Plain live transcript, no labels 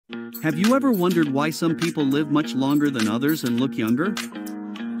Have you ever wondered why some people live much longer than others and look younger?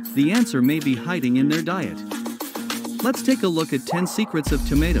 The answer may be hiding in their diet. Let's take a look at 10 secrets of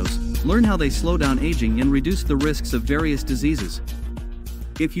tomatoes, learn how they slow down aging and reduce the risks of various diseases.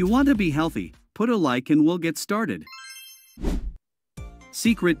 If you want to be healthy, put a like and we'll get started.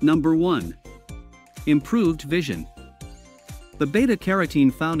 Secret number 1. Improved vision. The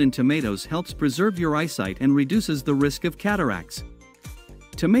beta-carotene found in tomatoes helps preserve your eyesight and reduces the risk of cataracts.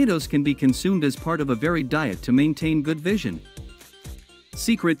 Tomatoes can be consumed as part of a varied diet to maintain good vision.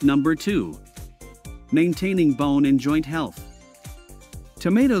 Secret number 2. Maintaining bone and joint health.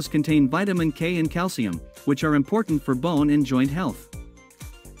 Tomatoes contain vitamin K and calcium, which are important for bone and joint health.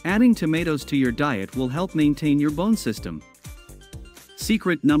 Adding tomatoes to your diet will help maintain your bone system.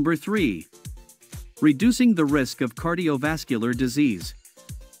 Secret number 3. Reducing the risk of cardiovascular disease.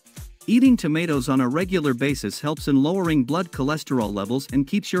 Eating tomatoes on a regular basis helps in lowering blood cholesterol levels and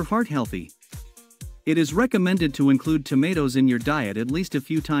keeps your heart healthy. It is recommended to include tomatoes in your diet at least a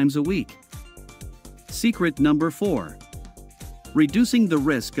few times a week. Secret number 4. Reducing the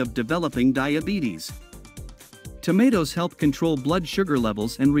risk of developing diabetes. Tomatoes help control blood sugar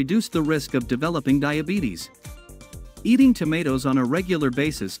levels and reduce the risk of developing diabetes. Eating tomatoes on a regular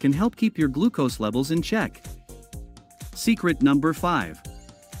basis can help keep your glucose levels in check. Secret number 5.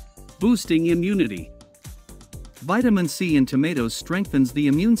 Boosting immunity. Vitamin C in tomatoes strengthens the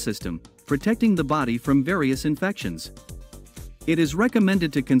immune system, protecting the body from various infections. It is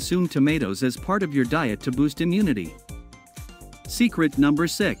recommended to consume tomatoes as part of your diet to boost immunity. Secret number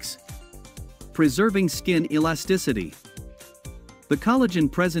 6. Preserving skin elasticity. The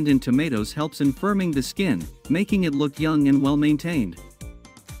collagen present in tomatoes helps in firming the skin, making it look young and well-maintained.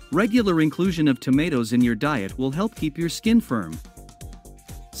 Regular inclusion of tomatoes in your diet will help keep your skin firm.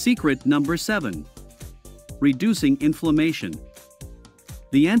 Secret number 7. Reducing inflammation.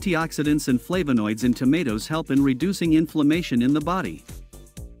 The antioxidants and flavonoids in tomatoes help in reducing inflammation in the body.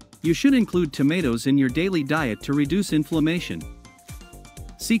 You should include tomatoes in your daily diet to reduce inflammation.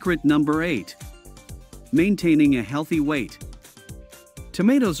 Secret number 8. Maintaining a healthy weight.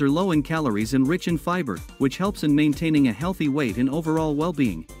 Tomatoes are low in calories and rich in fiber, which helps in maintaining a healthy weight and overall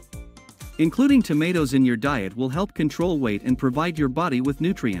well-being. Including tomatoes in your diet will help control weight and provide your body with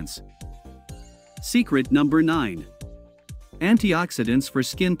nutrients. Secret number 9. Antioxidants for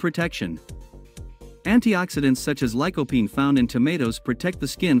skin protection. Antioxidants such as lycopene found in tomatoes protect the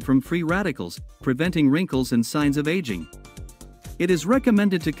skin from free radicals, preventing wrinkles and signs of aging. It is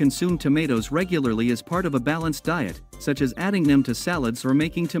recommended to consume tomatoes regularly as part of a balanced diet, such as adding them to salads or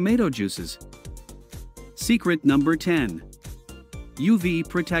making tomato juices. Secret number 10. UV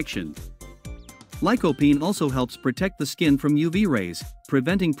protection. Lycopene also helps protect the skin from UV rays,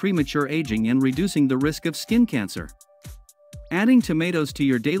 preventing premature aging and reducing the risk of skin cancer. Adding tomatoes to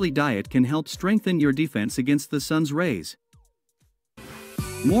your daily diet can help strengthen your defense against the sun's rays.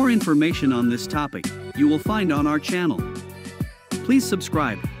 More information on this topic you will find on our channel. Please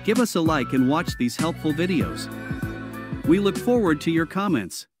subscribe, give us a like and watch these helpful videos. We look forward to your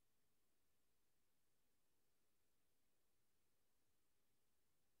comments.